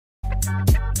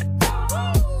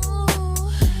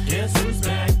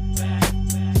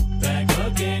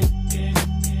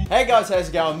Hey guys, how's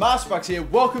it going? MasterBucks here.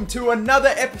 Welcome to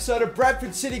another episode of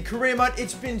Bradford City Career Mode.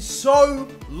 It's been so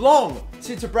long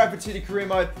since a Bradford City Career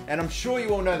Mode, and I'm sure you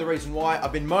all know the reason why.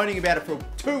 I've been moaning about it for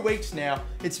 2 weeks now.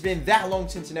 It's been that long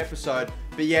since an episode.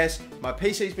 But yes, my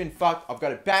PC's been fucked. I've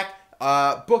got it back.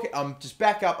 I'm just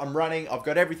back up. I'm running. I've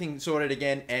got everything sorted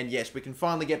again. And yes, we can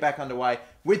finally get back underway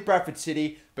with Bradford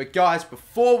City. But guys,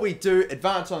 before we do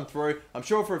advance on through, I'm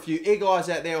sure for a few eagle eyes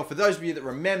out there, or for those of you that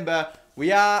remember,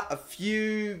 we are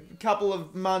a couple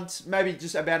of months, maybe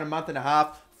just about a month and a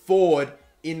half forward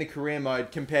in the career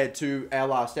mode compared to our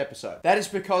last episode. That is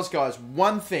because, guys,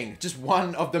 one thing, just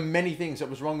one of the many things that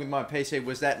was wrong with my PC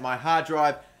was that my hard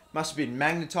drive must have been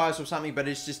magnetized or something, but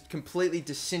it's just completely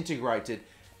disintegrated,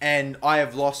 and I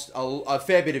have lost a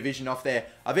fair bit of vision off there.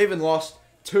 I've even lost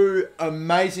 2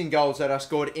 amazing goals that I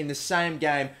scored in the same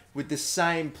game with the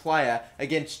same player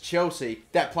against Chelsea,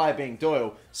 that player being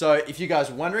Doyle. So if you guys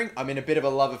are wondering, I'm in a bit of a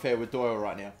love affair with Doyle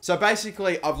right now. So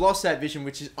basically, I've lost that vision,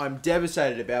 which I'm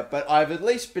devastated about, but I've at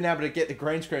least been able to get the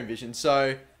green screen vision.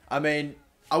 So, I mean,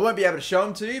 I won't be able to show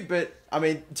them to you, but, I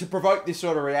mean, to provoke this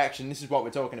sort of reaction, this is what we're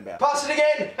talking about. Pass it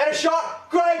again, and a shot,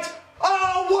 great!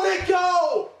 Oh, what a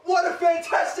goal! What a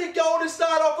fantastic goal to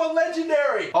start off on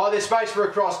Legendary! Oh, there's space for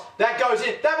a cross. That goes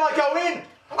in. That might go in!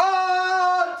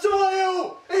 Oh,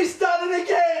 Doyle! He's done it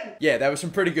again! Yeah, that was some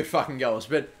pretty good fucking goals.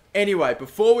 But anyway,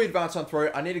 before we advance on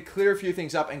through, I need to clear a few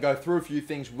things up and go through a few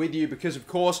things with you because, of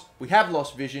course, we have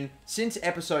lost vision since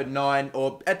episode 9,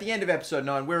 or at the end of episode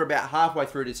 9. We're about halfway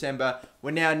through December.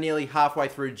 We're now nearly halfway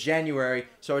through January,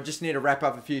 so I just need to wrap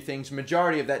up a few things.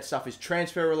 Majority of that stuff is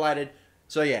transfer related.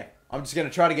 So yeah, I'm just going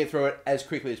to try to get through it as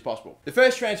quickly as possible. The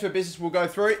first transfer business we'll go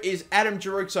through is Adam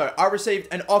Giroux. I received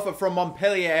an offer from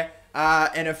Montpellier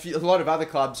and a lot of other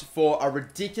clubs for a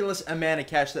ridiculous amount of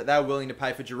cash that they were willing to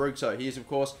pay for Giroux. He is, of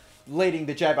course, leading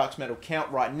the J-Bucks medal count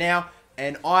right now,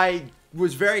 and I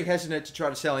was very hesitant to try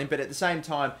to sell him, but at the same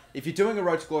time, if you're doing a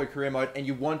Road to Glory career mode and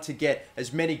you want to get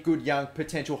as many good, young,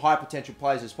 high potential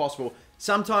players as possible,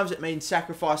 sometimes it means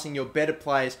sacrificing your better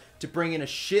players to bring in a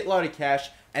shitload of cash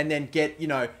and then get, you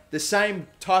know, the same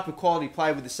type of quality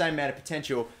player with the same amount of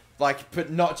potential, but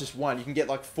not just one. You can get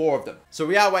like 4 of them. So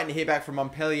we are waiting to hear back from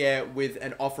Montpellier with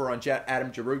an offer on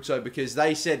Adam Giroux because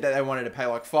they said that they wanted to pay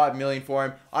like 5 million for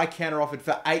him. I counter-offered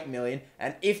for 8 million,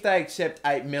 and if they accept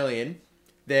 8 million,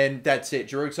 then that's it.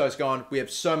 Giroux's gone. We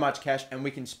have so much cash and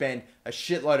we can spend a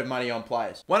shitload of money on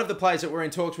players. One of the players that we're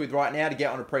in talks with right now to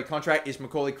get on a pre-contract is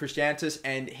Macaulay Christiantis,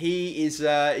 and he is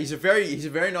he's a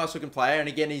very nice looking player. And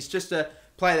again, he's just a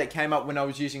player that came up when I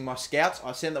was using my scouts.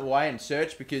 I sent them away and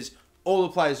searched because all the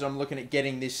players that I'm looking at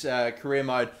getting this career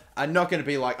mode are not going to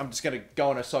be like, I'm just going to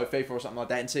go on a FIFA or something like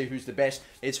that and see who's the best.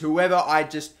 It's whoever I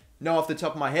just know off the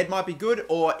top of my head might be good,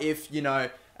 or if, you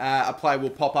know, a player will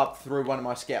pop up through one of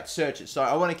my scout searches. So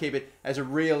I want to keep it as a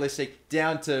realistic,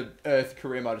 down-to-earth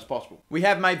career mode as possible. We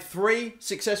have made 3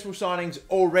 successful signings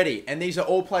already, and these are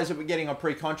all players that we're getting on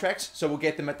pre-contracts, so we'll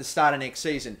get them at the start of next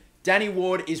season. Danny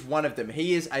Ward is one of them.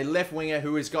 He is a left winger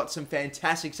who has got some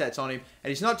fantastic stats on him, and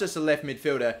he's not just a left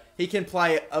midfielder. He can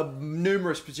play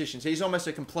numerous positions. He's almost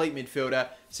a complete midfielder,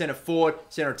 centre forward,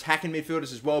 centre attacking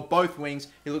midfielders as well, both wings.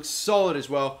 He looks solid as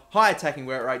well. High attacking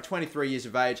work rate, 23 years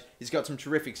of age. He's got some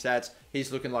terrific stats.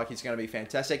 He's looking like he's going to be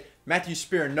fantastic. Matthew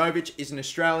Spiranovic is an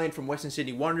Australian from Western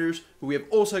Sydney Wanderers, who we have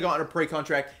also got on a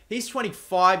pre-contract. He's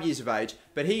 25 years of age,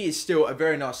 but he is still a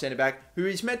very nice centre-back who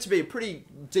is meant to be a pretty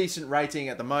decent rating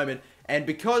at the moment. And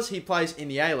because he plays in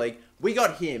the A-League, we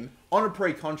got him on a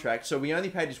pre-contract, so we only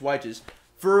paid his wages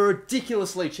for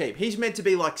ridiculously cheap. He's meant to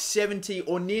be like 70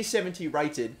 or near 70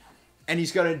 rated, and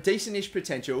he's got a decent-ish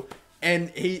potential,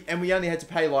 and we only had to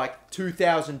pay like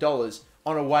 $2,000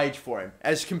 on a wage for him,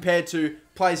 as compared to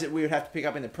players that we would have to pick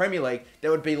up in the Premier League that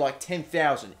would be like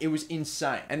 10,000. It was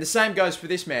insane. And the same goes for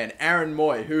this man, Aaron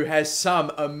Moy, who has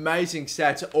some amazing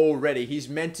stats already. He's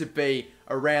meant to be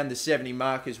around the 70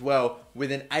 mark as well,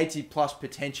 with an 80 plus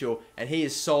potential, and he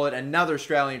is solid. Another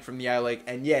Australian from the A-League,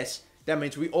 and yes, that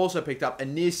means we also picked up a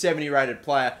near 70 rated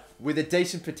player with a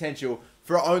decent potential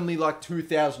for only like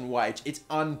 2,000 wage. It's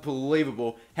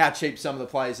unbelievable how cheap some of the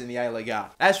players in the A-League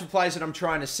are. As for players that I'm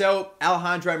trying to sell,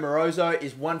 Alejandro Morozo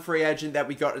is one free agent that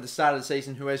we got at the start of the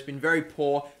season who has been very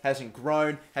poor, hasn't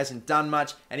grown, hasn't done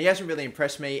much, and he hasn't really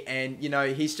impressed me. And, you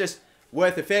know, he's just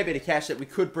worth a fair bit of cash that we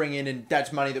could bring in, and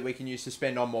that's money that we can use to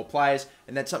spend on more players,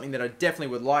 and that's something that I definitely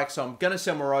would like. So I'm going to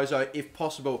sell Morozo if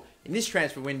possible in this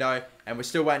transfer window, and we're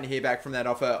still waiting to hear back from that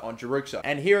offer on Giroux.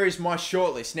 And here is my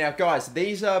shortlist. Now guys,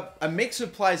 these are a mix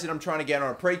of players that I'm trying to get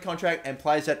on a pre-contract and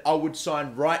players that I would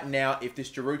sign right now if this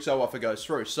Giroux offer goes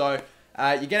through. So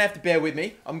you're going to have to bear with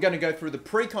me. I'm going to go through the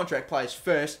pre-contract players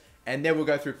first, and then we'll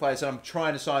go through players that I'm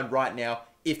trying to sign right now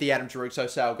if the Adam Giroux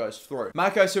sale goes through.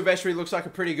 Marco Silvestri looks like a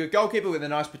pretty good goalkeeper with a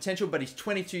nice potential, but he's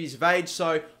 22 years of age,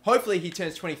 so hopefully he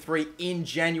turns 23 in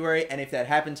January, and if that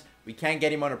happens, we can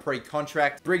get him on a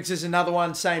pre-contract. Briggs is another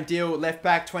one, same deal. Left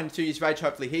back, 22 years of age.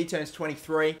 Hopefully he turns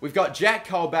 23. We've got Jack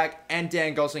Colback and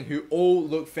Dan Gosling, who all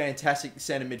look fantastic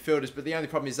centre midfielders, but the only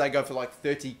problem is they go for like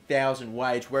 30,000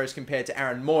 wage, whereas compared to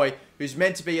Aaron Moy, who's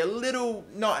meant to be a little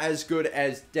not as good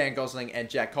as Dan Gosling and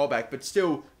Jack Colback, but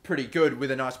still pretty good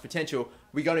with a nice potential.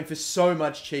 We got him for so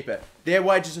much cheaper. Their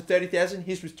wages are 30,000,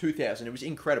 his was 2,000. It was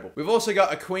incredible. We've also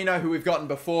got Aquino, who we've gotten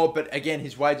before, but again,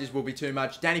 his wages will be too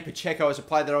much. Danny Pacheco is a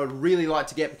player that I would really like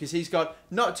to get because he's got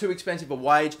not too expensive a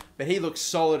wage, but he looks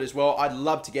solid as well. I'd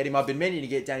love to get him. I've been meaning to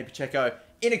get Danny Pacheco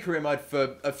in a career mode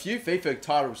for a few FIFA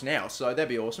titles now, so that'd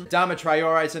be awesome. Dama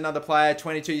Traore is another player,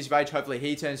 22 years of age. Hopefully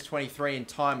he turns 23 in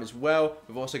time as well.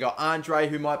 We've also got Andre,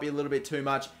 who might be a little bit too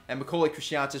much, and Macaulay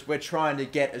Christiantis we're trying to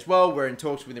get as well. We're in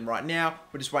talks with him right now.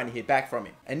 We're just waiting to hear back from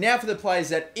him. And now for the players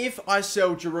that if I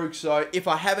sell Giroux, if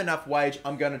I have enough wage,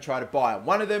 I'm going to try to buy.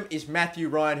 One of them is Matthew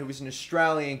Ryan, who is an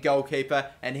Australian goalkeeper,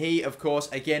 and he, of course,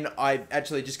 again, I've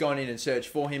actually just gone in and searched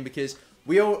for him because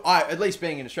at least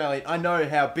being an Australian, I know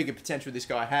how big a potential this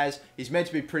guy has. He's meant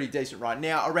to be pretty decent right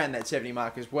now, around that 70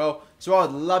 mark as well. So I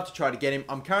would love to try to get him.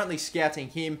 I'm currently scouting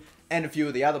him and a few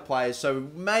of the other players, so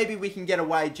maybe we can get a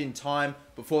wage in time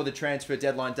before the transfer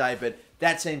deadline day, but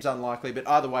that seems unlikely. But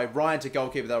either way, Ryan's a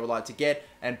goalkeeper that I would like to get,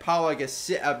 and Paulo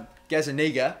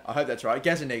Gazzaniga, I hope that's right,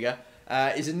 Gazzaniga,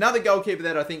 is another goalkeeper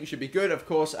that I think should be good. Of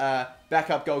course,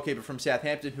 backup goalkeeper from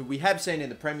Southampton, who we have seen in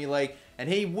the Premier League, and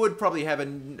he would probably have a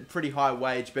pretty high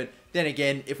wage, but then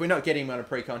again, if we're not getting him on a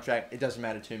pre-contract, it doesn't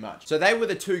matter too much. So they were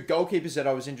the two goalkeepers that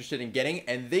I was interested in getting,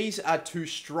 and these are two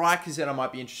strikers that I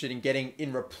might be interested in getting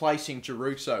in replacing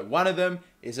Giroux. One of them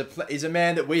is a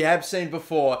man that we have seen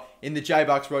before in the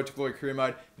J-Bucks Road to Glory career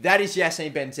mode. That is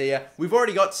Yassine Benzia. We've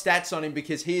already got stats on him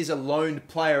because he is a loaned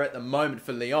player at the moment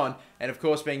for Lyon, and of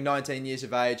course being 19 years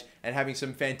of age and having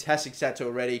some fantastic stats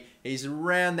already, he's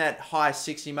around that high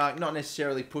 60 mark, not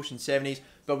necessarily pushing 70s,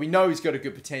 but we know he's got a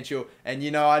good potential, and you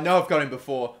know, I know I've got him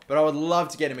before, but I would love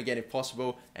to get him again if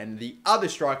possible. And the other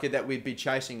striker that we'd be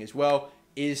chasing as well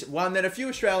is one that a few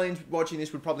Australians watching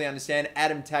this would probably understand.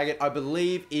 Adam Taggart, I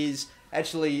believe, is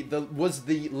actually was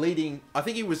the leading, I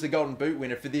think he was the Golden Boot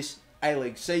winner for this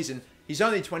A-League season. He's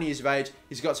only 20 years of age.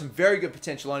 He's got some very good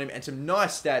potential on him and some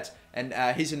nice stats, and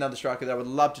he's another striker that I would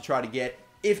love to try to get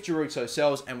if Giroux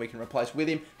sells and we can replace with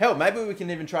him. Hell, maybe we can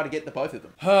even try to get the both of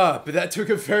them. But that took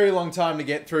a very long time to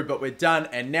get through, but we're done,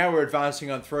 and now we're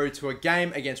advancing on through to a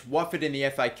game against Watford in the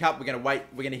FA Cup. We're going to wait.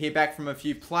 We're going to hear back from a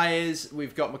few players.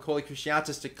 We've got Macaulay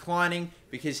Christiantis declining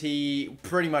because he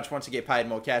pretty much wants to get paid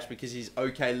more cash because he's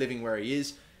okay living where he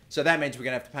is. So that means we're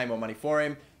going to have to pay more money for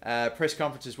him. Press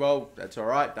conference as well. That's all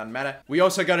right. Doesn't matter. We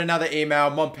also got another email.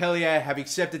 Montpellier have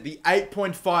accepted the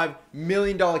 $8.5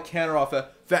 million counteroffer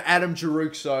for Adam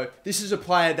Giroux. This is a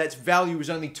player that's value is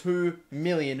only $2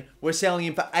 million. We're selling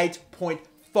him for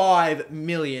 $8.5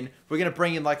 million. We're going to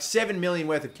bring in like $7 million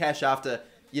worth of cash after,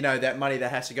 you know, that money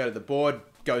that has to go to the board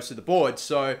goes to the board.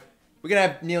 So we're going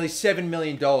to have nearly $7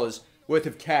 million worth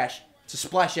of cash to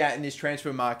splash out in this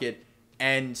transfer market.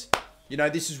 And, you know,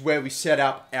 this is where we set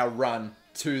up our run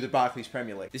to the Barclays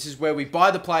Premier League. This is where we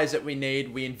buy the players that we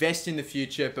need, we invest in the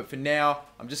future, but for now,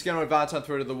 I'm just going to advance on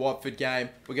through to the Watford game.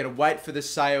 We're going to wait for the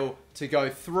sale to go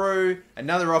through.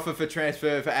 Another offer for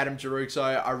transfer for Adam Giroux, so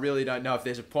I really don't know if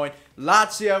there's a point.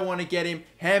 Lazio want to get him.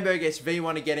 Hamburg SV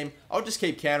want to get him. I'll just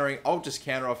keep countering. I'll just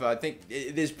counter offer. I think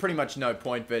there's pretty much no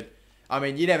point, but I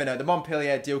mean, you never know. The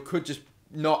Montpellier deal could just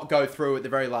not go through at the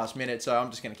very last minute, so I'm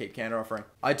just going to keep counter offering.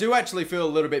 I do actually feel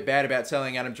a little bit bad about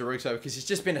selling Adam Giroux because he's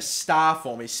just been a star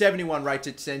for me. 71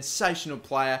 rated, sensational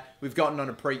player. We've gotten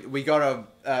on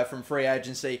from free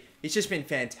agency. He's just been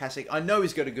fantastic. I know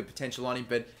he's got a good potential on him,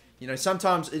 but you know,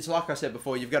 sometimes it's like I said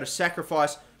before, you've got to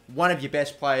sacrifice one of your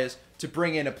best players to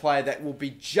bring in a player that will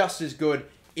be just as good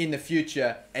in the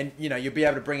future, and you know, you'll be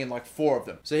able to bring in like 4 of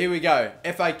them. So here we go,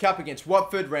 FA Cup against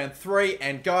Watford, round 3.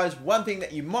 And guys, one thing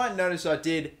that you might notice I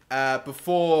did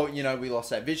before, you know, we lost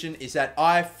that vision, is that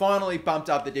I finally bumped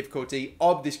up the difficulty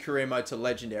of this career mode to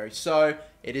legendary. So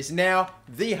it is now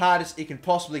the hardest it can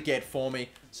possibly get for me.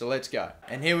 So let's go.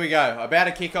 And here we go, about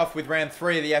to kick off with round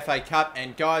 3 of the FA Cup.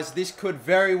 And guys, this could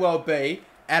very well be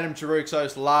Adam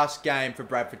Giroux's last game for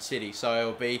Bradford City. So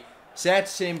it'll be sad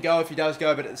to see him go if he does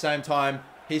go, but at the same time,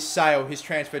 his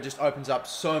transfer just opens up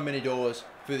so many doors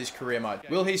for this career mode.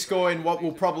 Will he score in what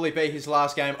will probably be his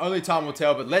last game? Only time will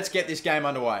tell, but let's get this game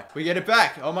underway. We get it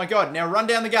back. Oh my God. Now run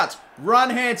down the guts. Run,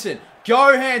 Hansen.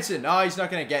 Go, Hansen. Oh, he's not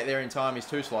going to get there in time. He's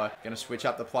too slow. Going to switch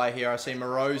up the play here. I see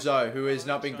Morozo, who has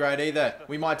not been great either.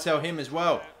 We might sell him as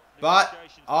well. But,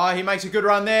 oh, he makes a good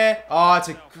run there. Oh, it's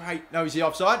a great... No, is he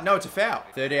offside? No, it's a foul.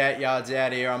 38 yards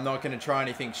out here. I'm not going to try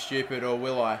anything stupid, or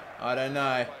will I? I don't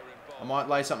know. I might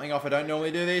lay something off. I don't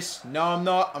normally do this. No, I'm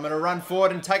not. I'm going to run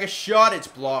forward and take a shot. It's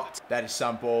blocked. That is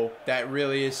some ball. That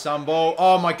really is some ball.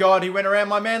 Oh, my God. He went around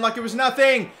my man like it was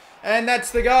nothing. And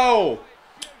that's the goal.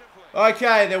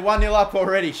 Okay, they're 1-0 up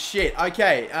already. Shit.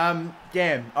 Okay,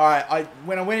 damn. Alright,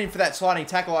 when I went in for that sliding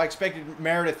tackle, I expected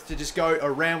Meredith to just go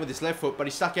around with his left foot, but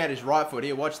he stuck out his right foot.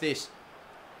 Here, watch this.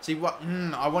 See, what?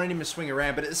 I wanted him to swing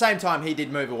around, but at the same time, he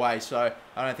did move away, so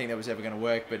I don't think that was ever going to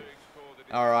work, but...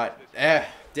 Alright,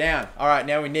 down. Alright,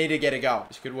 now we need to get a goal.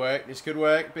 This could work, this could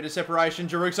work. Bit of separation.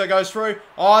 Jaruxo goes through.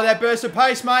 Oh, that burst of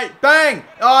pace, mate. Bang!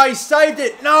 Oh, he saved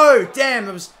it. No! Damn,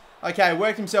 it was... Okay,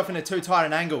 worked himself into too tight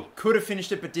an angle. Could have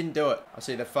finished it, but didn't do it. I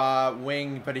see the far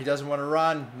wing, but he doesn't want to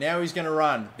run. Now he's going to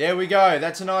run. There we go.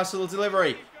 That's a nice little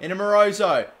delivery. Into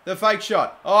Morozo. The fake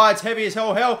shot. Oh, it's heavy as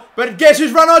hell. But guess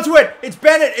who's run onto it? It's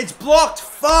Bennett. It's blocked.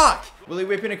 Fuck. Will he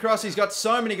whip in across? He's got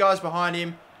so many guys behind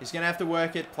him. He's going to have to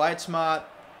work it. Play it smart.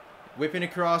 Whipping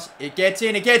across. It gets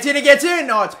in. It gets in. It gets in.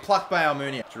 No, it's plucked by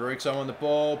Almunia. Jaruxo on the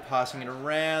ball. Passing it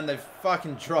around. They've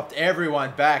fucking dropped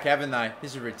everyone back, haven't they?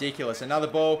 This is ridiculous. Another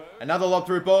ball. Another lob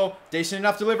through ball. Decent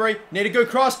enough delivery. Need a good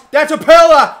cross. That's a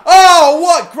pearler. Oh,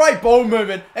 what great ball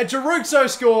movement. And Jaruxo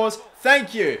scores.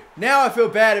 Thank you. Now I feel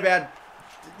bad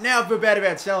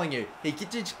about selling you. He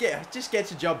just gets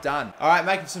the job done. All right,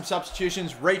 making some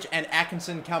substitutions. Reach and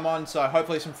Atkinson come on, so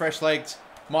hopefully some fresh legs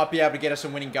might be able to get us a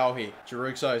winning goal here.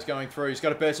 Jaruxo is going through. He's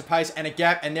got a burst of pace and a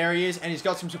gap, and there he is, and he's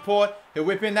got some support. He'll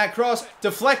whip in that cross,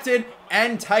 deflected,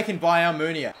 and taken by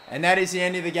Almunia. And that is the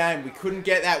end of the game. We couldn't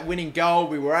get that winning goal.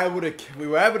 We were able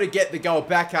to get the goal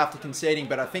back after conceding,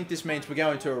 but I think this means we're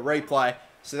going to a replay.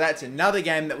 So that's another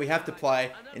game that we have to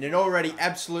play in an already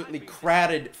absolutely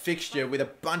crowded fixture with a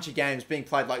bunch of games being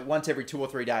played like once every 2 or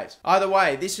 3 days. Either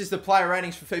way, this is the player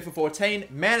ratings for FIFA 14.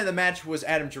 Man of the match was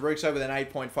Adam Jaruxo with an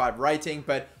 8.5 rating,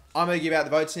 but I'm going to give out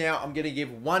the votes now. I'm going to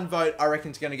give 1 vote. I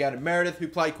reckon it's going to go to Meredith, who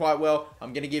played quite well.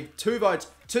 I'm going to give 2 votes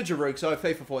to Jaruxo,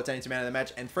 FIFA 14's man of the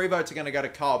match, and 3 votes are going to go to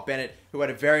Kyle Bennett, who had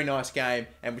a very nice game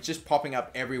and was just popping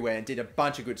up everywhere and did a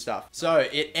bunch of good stuff. So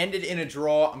it ended in a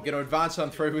draw. I'm going to advance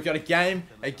on through. We've got a game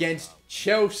against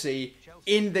Chelsea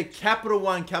in the Capital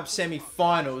One Cup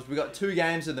semi-finals. We've got 2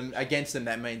 games of them against them.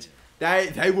 That means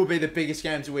they will be the biggest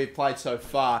games that we've played so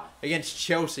far against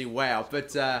Chelsea. Wow.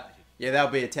 But yeah,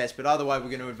 that'll be a test. But either way, we're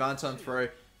going to advance on through.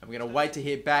 And we're going to wait to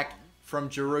hear back from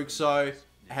Jaruxo.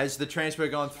 Has the transfer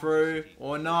gone through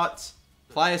or not?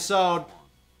 Player sold.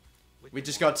 We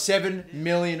just got $7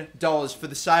 million for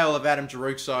the sale of Adam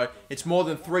Jaruxo. It's more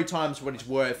than 3 times what he's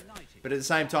worth. But at the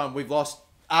same time, we've lost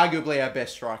arguably our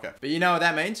best striker. But you know what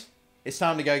that means? It's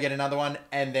time to go get another one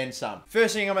and then some.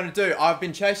 First thing I'm going to do, I've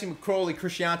been chasing Crawley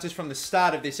Christiantis from the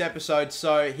start of this episode.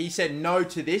 So he said no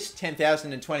to this,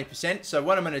 10,000 and 20%. So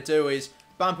what I'm going to do is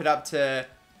bump it up to,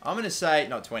 I'm going to say,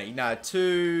 not 20, no,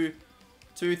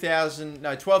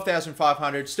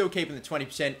 12,500. Still keeping the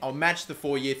 20%. I'll match the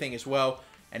 4-year thing as well.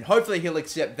 And hopefully he'll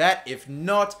accept that. If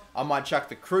not, I might chuck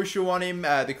the crucial on him,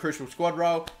 the crucial squad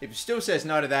role. If he still says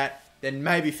no to that, then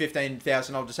maybe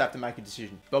 15,000, I'll just have to make a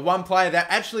decision. But one player that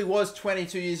actually was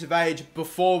 22 years of age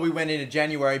before we went into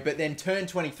January, but then turned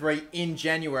 23 in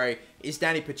January, is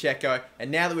Danny Pacheco.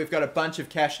 And now that we've got a bunch of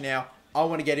cash now, I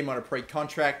want to get him on a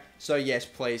pre-contract. So yes,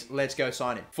 please, let's go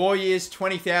sign him. 4 years,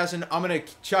 20,000. I'm going to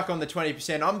chuck on the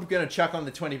 20%. I'm going to chuck on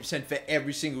the 20% for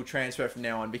every single transfer from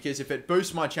now on. Because if it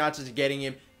boosts my chances of getting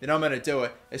him, then I'm going to do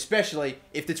it. Especially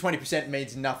if the 20%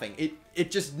 means nothing.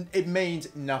 It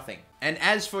means nothing. And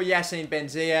as for Yassine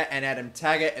Benzia and Adam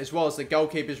Taggart, as well as the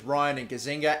goalkeepers Ryan and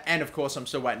Gazinga, and of course I'm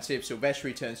still waiting to see if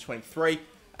Silvestri turns 23,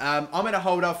 I'm going to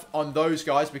hold off on those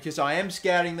guys because I am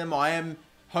scouting them. I am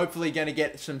hopefully going to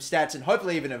get some stats and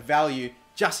hopefully even a value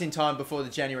just in time before the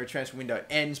January transfer window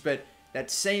ends, but that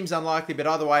seems unlikely. But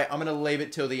either way, I'm going to leave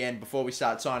it till the end before we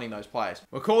start signing those players.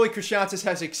 Macaulay Christiantis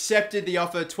has accepted the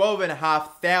offer,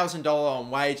 $12,500 on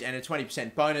wage and a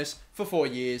 20% bonus for 4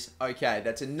 years. Okay,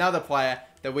 that's another player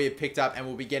that we have picked up and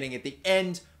we'll be getting at the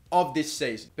end of this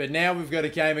season. But now we've got a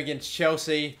game against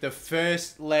Chelsea, the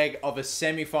first leg of a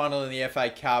semi-final in the FA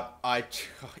Cup.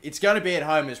 It's going to be at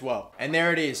home as well. And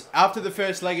there it is. After the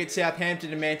first leg at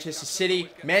Southampton and Manchester City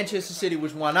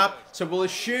was 1 up. So we'll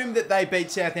assume that they beat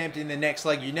Southampton in the next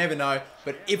leg. You never know.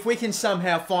 But if we can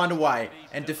somehow find a way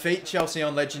and defeat Chelsea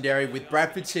on Legendary with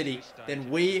Bradford City,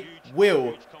 then we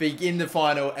will be in the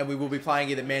final and we will be playing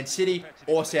either Man City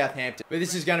or Southampton. But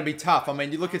this is going to be tough. I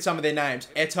mean, you look at some of their names.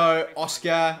 Eto,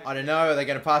 Oscar, I don't know. Are they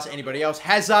going to pass anybody else?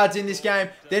 Hazard's in this game.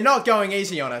 They're not going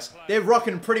easy on us. They're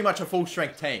rocking pretty much a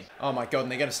full-strength team. Oh my God,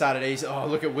 and they're going to start it easy. Oh,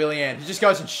 look at Willian. He just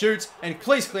goes and shoots. And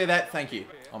please clear that. Thank you.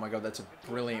 Oh my God, that's a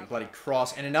brilliant bloody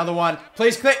cross. And another one.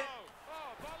 Please clear.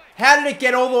 How did it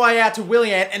get all the way out to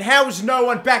Willian, and how was no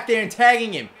one back there and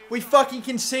tagging him? We fucking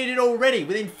conceded already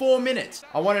within 4 minutes.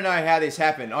 I want to know how this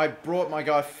happened. I brought my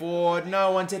guy forward.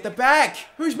 No one's at the back.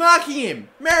 Who's marking him?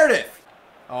 Meredith.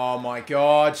 Oh my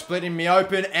God. Splitting me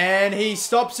open, and he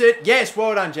stops it. Yes,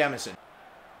 well done, Jamison.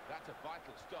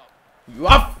 You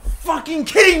are fucking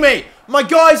kidding me. My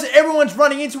guys, everyone's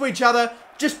running into each other,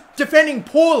 just defending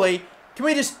poorly. Can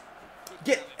we just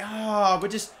get...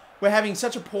 We're having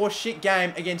such a poor shit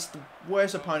game against the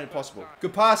worst opponent possible.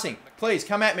 Good passing. Please,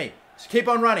 come at me. Just keep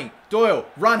on running. Doyle,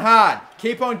 run hard.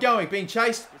 Keep on going. Being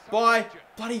chased by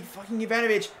bloody fucking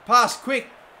Ivanovic. Pass, quick.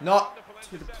 Not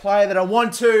to the player that I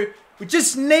want to. We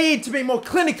just need to be more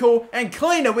clinical and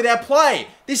cleaner with our play.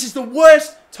 This is the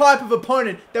worst type of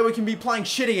opponent that we can be playing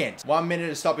shit against. 1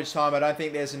 minute of stoppage time. I don't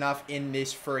think there's enough in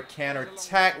this for a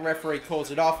counter-attack. Referee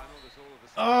calls it off.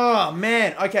 Oh,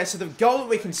 man. Okay, so the goal that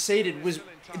we conceded was...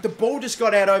 The ball just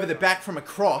got out over the back from a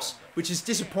cross, which is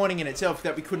disappointing in itself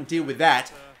that we couldn't deal with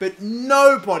that. But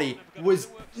nobody was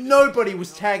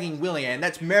tagging Willian.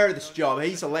 That's Meredith's job.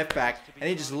 He's a left back, and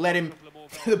he just let him...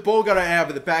 The ball got out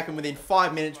over the back, and within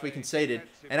 5 minutes we conceded.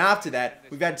 And after that,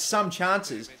 we've had some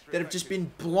chances that have just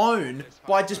been blown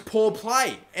by just poor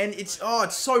play. And it's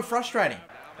so frustrating.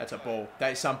 That's a ball.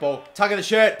 That is some ball. Tug of the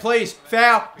shirt, please.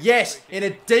 Foul. Yes. In a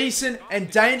decent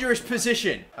and dangerous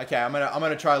position. Okay, I'm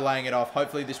gonna try laying it off.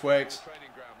 Hopefully this works.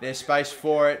 There's space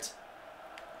for it.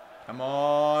 Come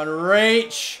on,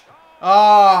 reach.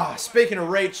 Speaking of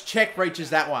reach, Czech reaches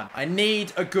that one. I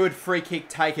need a good free kick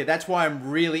taker. That's why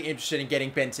I'm really interested in getting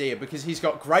Benzia, because he's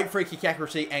got great free kick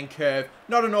accuracy and curve.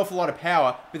 Not an awful lot of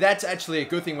power, but that's actually a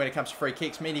good thing when it comes to free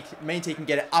kicks. Means he can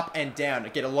get it up and down to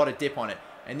get a lot of dip on it.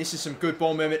 And this is some good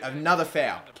ball movement. Another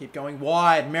foul. Keep going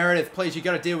wide. Meredith, please, you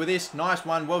got to deal with this. Nice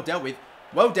one. Well dealt with.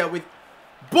 Well dealt with.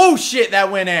 Bullshit,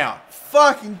 that went out.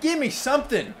 Fucking give me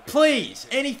something. Please.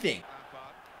 Anything.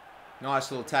 Nice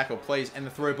little tackle, please. And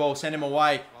the through ball. Send him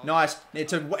away. Nice.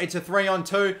 It's a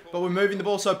 3-on-2, but we're moving the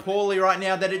ball so poorly right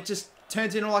now that it just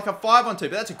turns into like a 5-on-2.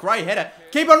 But that's a great header.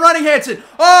 Keep on running, Hansen.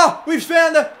 Oh, we've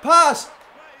found the pass.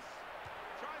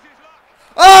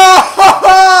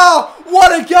 Oh,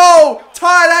 what a goal!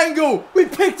 Tight angle. We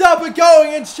picked up a goal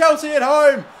against Chelsea at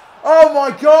home. Oh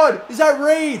my God, is that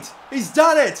Reed? He's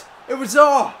done it. It was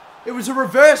a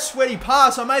reverse sweaty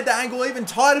pass. I made the angle even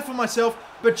tighter for myself,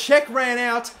 but Czech ran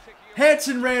out.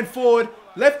 Hansen ran forward,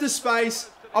 left the space.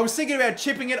 I was thinking about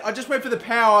chipping it. I just went for the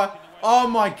power. Oh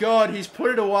my God, he's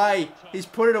put it away. He's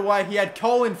put it away. He had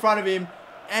Cole in front of him,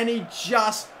 and he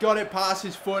just got it past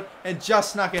his foot and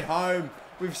just snuck it home.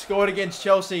 We've scored against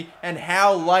Chelsea, and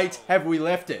how late have we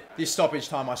left it? This stoppage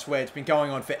time, I swear, it's been going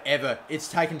on forever.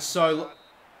 It's taken so long.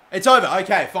 It's over.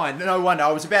 Okay, fine. No wonder.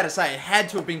 I was about to say it had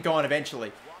to have been gone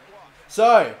eventually.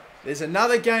 So, there's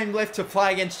another game left to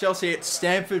play against Chelsea at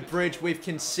Stamford Bridge. We've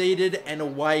conceded an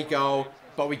away goal,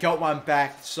 but we got one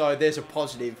back, so there's a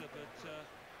positive.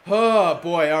 Oh,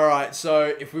 boy. All right, so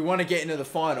if we want to get into the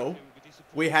final,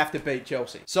 we have to beat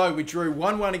Chelsea. So, we drew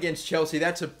 1-1 against Chelsea.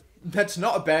 That's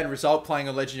not a bad result playing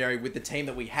a Legendary with the team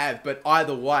that we have, but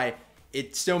either way,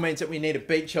 it still means that we need to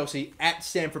beat Chelsea at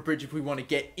Stamford Bridge if we want to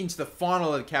get into the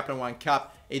final of the Capital One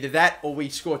Cup. Either that or we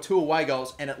score 2 away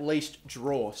goals and at least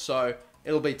draw. So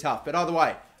it'll be tough. But either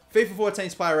way, FIFA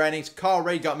 14's player ratings. Kyle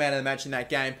Reid got man of the match in that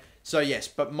game. So yes,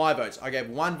 but my votes. I gave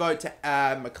 1 vote to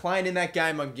McLean in that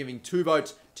game. I'm giving 2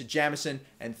 votes to Jamison,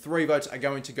 and 3 votes are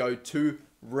going to go to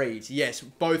Reed. Yes,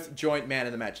 both joint man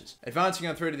of the matches. Advancing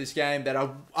on through to this game that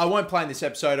I won't play in this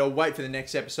episode. I'll wait for the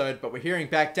next episode, but we're hearing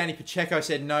back. Danny Pacheco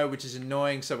said no, which is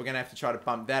annoying, so we're going to have to try to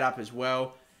bump that up as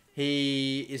well.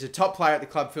 He is a top player at the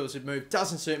club, feels it move.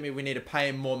 Doesn't suit me. We need to pay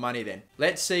him more money then.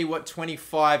 Let's see what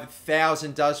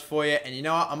 25,000 does for you. And you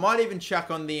know what? I might even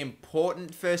chuck on the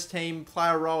important first team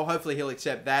player role. Hopefully he'll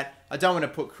accept that. I don't want to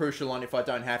put Crucial on if I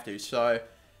don't have to, so...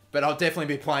 But I'll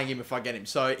definitely be playing him if I get him.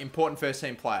 So, important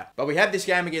first-team player. But we have this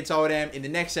game against Oldham. In the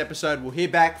next episode, we'll hear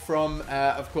back from,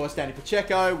 of course, Danny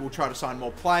Pacheco. We'll try to sign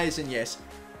more players, and yes.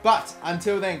 But,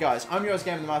 until then, guys, I'm yours,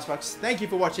 Game of the MasterBucks. Thank you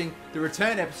for watching the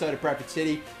return episode of Bradford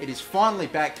City. It is finally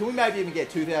back. Can we maybe even get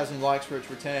 2,000 likes for its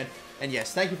return? And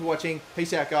yes, thank you for watching.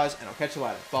 Peace out, guys, and I'll catch you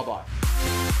later.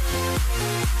 Bye-bye.